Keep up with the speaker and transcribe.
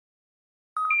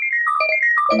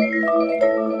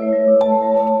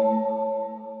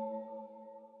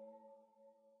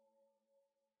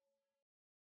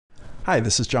Hi,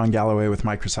 this is John Galloway with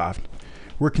Microsoft.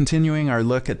 We're continuing our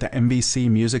look at the MVC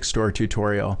Music Store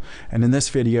tutorial, and in this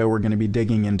video we're going to be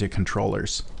digging into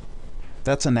controllers.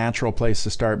 That's a natural place to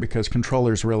start because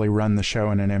controllers really run the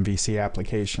show in an MVC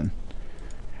application.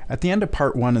 At the end of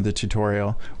part 1 of the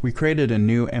tutorial, we created a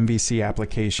new MVC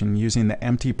application using the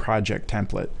empty project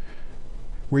template.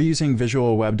 We're using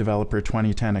Visual Web Developer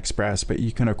 2010 Express, but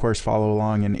you can of course follow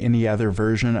along in any other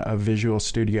version of Visual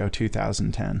Studio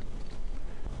 2010.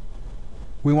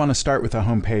 We want to start with a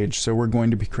home page, so we're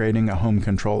going to be creating a home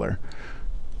controller.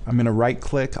 I'm going to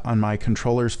right-click on my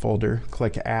controllers folder,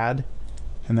 click Add,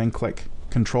 and then click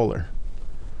Controller.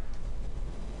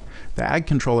 The Add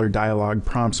Controller dialog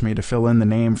prompts me to fill in the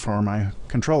name for my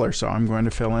controller, so I'm going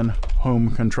to fill in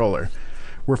Home Controller.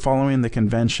 We're following the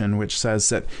convention which says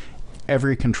that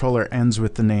every controller ends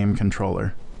with the name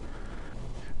controller.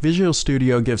 Visual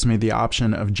Studio gives me the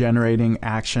option of generating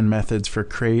action methods for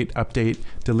create, update,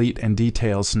 delete, and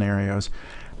detail scenarios.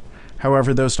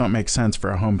 However, those don't make sense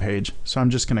for a home page, so I'm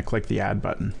just going to click the Add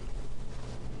button.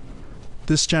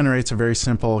 This generates a very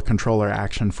simple controller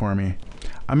action for me.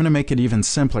 I'm going to make it even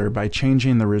simpler by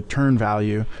changing the return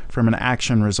value from an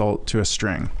action result to a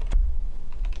string.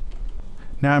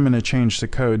 Now I'm going to change the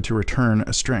code to return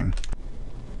a string.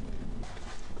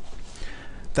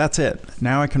 That's it.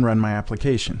 Now I can run my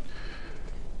application.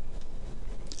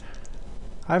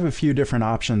 I have a few different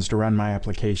options to run my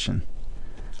application.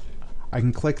 I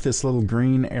can click this little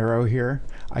green arrow here.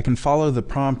 I can follow the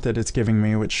prompt that it's giving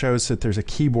me, which shows that there's a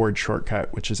keyboard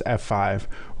shortcut, which is F5,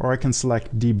 or I can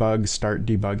select Debug, Start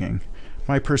Debugging.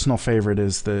 My personal favorite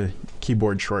is the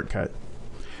keyboard shortcut.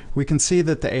 We can see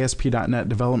that the ASP.NET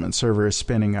Development Server is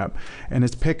spinning up, and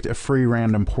it's picked a free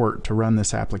random port to run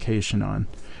this application on.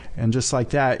 And just like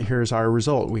that, here's our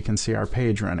result. We can see our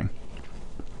page running.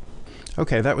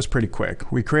 Okay, that was pretty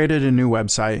quick. We created a new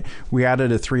website, we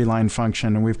added a 3-line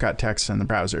function, and we've got text in the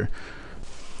browser.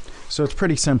 So it's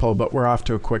pretty simple, but we're off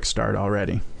to a quick start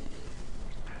already.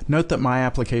 Note that my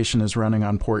application is running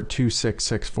on port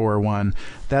 26641.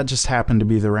 That just happened to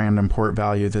be the random port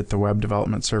value that the Web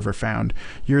Development Server found.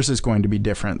 Yours is going to be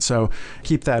different, so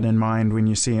keep that in mind when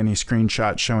you see any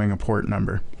screenshots showing a port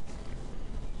number.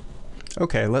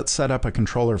 Okay, let's set up a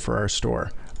controller for our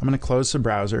store. I'm going to close the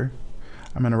browser.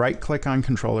 I'm going to right-click on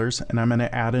controllers, and I'm going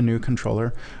to add a new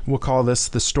controller. We'll call this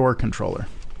the store controller.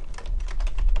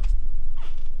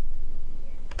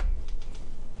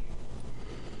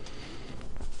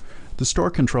 The store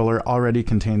controller already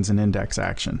contains an index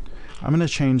action. I'm going to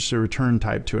change the return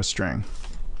type to a string.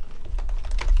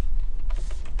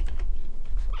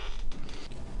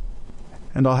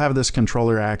 And I'll have this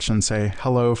controller action say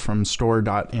hello from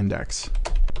store.index.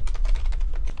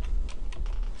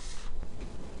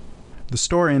 The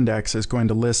store index is going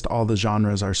to list all the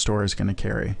genres our store is going to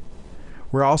carry.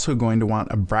 We're also going to want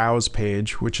a browse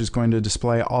page, which is going to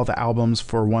display all the albums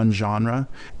for one genre,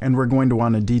 and we're going to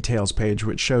want a details page,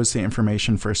 which shows the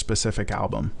information for a specific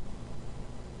album.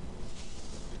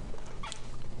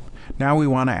 Now we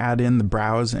want to add in the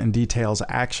browse and details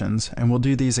actions, and we'll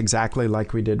do these exactly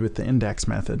like we did with the index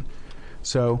method.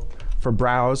 So for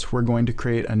browse, we're going to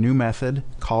create a new method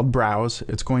called browse.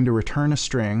 It's going to return a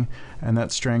string, and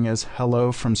that string is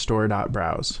hello from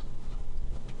store.browse.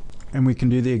 And we can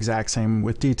do the exact same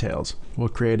with details. We'll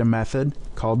create a method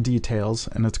called details,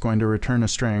 and it's going to return a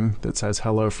string that says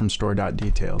hello from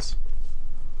store.details.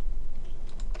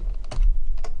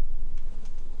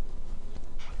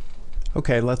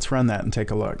 Okay, let's run that and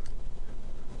take a look.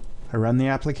 I run the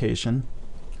application.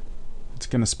 It's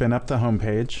going to spin up the home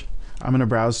page. I'm going to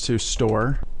browse to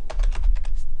store.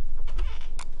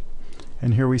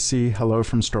 And here we see hello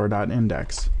from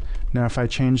store.index. Now if I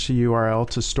change the URL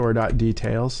to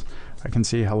store.details, I can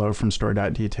see hello from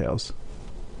store.details.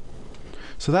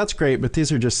 So that's great, but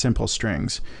these are just simple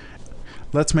strings.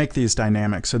 Let's make these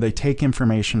dynamic so they take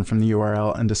information from the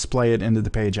URL and display it into the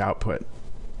page output.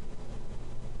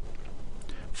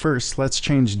 First, let's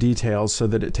change details so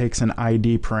that it takes an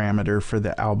ID parameter for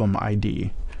the album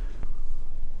ID.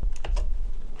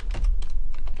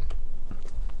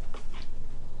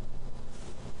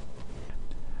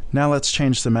 Now let's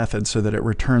change the method so that it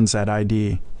returns that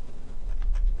ID.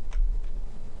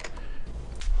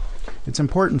 It's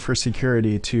important for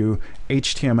security to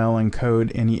HTML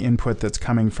encode any input that's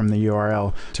coming from the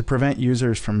URL to prevent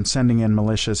users from sending in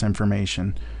malicious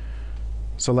information.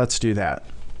 So let's do that.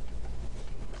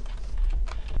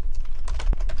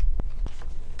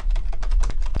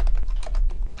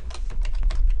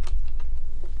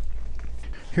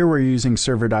 Here we're using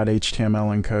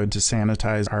server.html encode to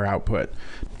sanitize our output.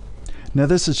 Now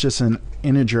this is just an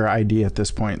integer ID at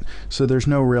this point, so there's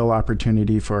no real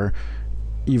opportunity for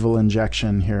evil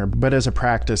injection here, but as a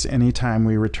practice, anytime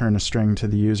we return a string to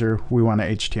the user, we want to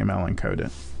HTML encode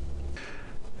it.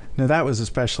 Now that was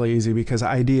especially easy because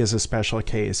ID is a special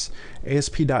case.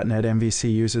 ASP.NET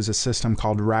MVC uses a system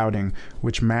called routing,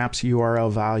 which maps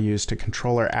URL values to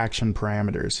controller action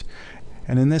parameters.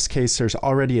 And in this case, there's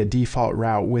already a default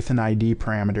route with an ID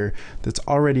parameter that's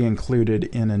already included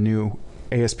in a new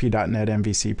ASP.NET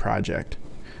MVC project.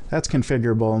 That's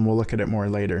configurable, and we'll look at it more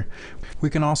later. We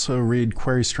can also read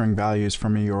query string values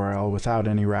from a URL without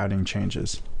any routing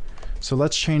changes. So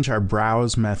let's change our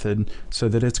browse method so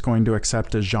that it's going to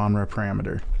accept a genre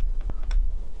parameter.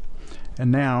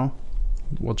 And now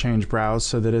we'll change browse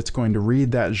so that it's going to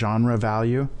read that genre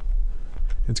value.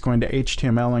 It's going to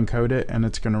HTML encode it, and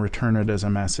it's going to return it as a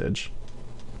message.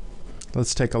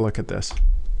 Let's take a look at this.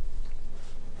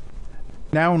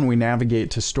 Now when we navigate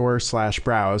to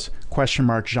store/browse,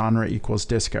 $genre equals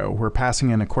disco, we're passing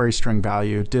in a query string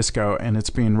value, disco, and it's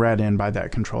being read in by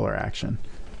that controller action.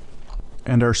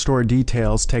 And our store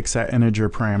details takes that integer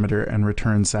parameter and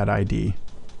returns that ID.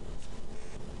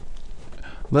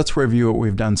 Let's review what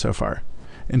we've done so far.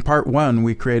 In part 1,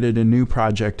 we created a new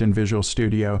project in Visual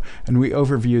Studio, and we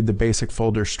overviewed the basic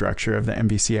folder structure of the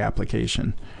MVC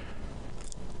application.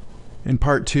 In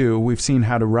part 2, we've seen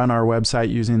how to run our website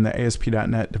using the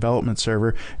ASP.NET Development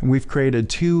Server, and we've created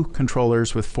 2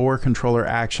 controllers with 4 controller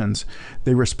actions.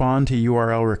 They respond to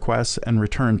URL requests and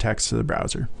return text to the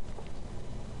browser.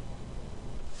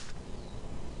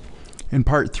 In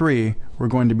part 3, we're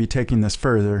going to be taking this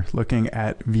further, looking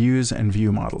at views and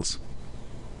view models.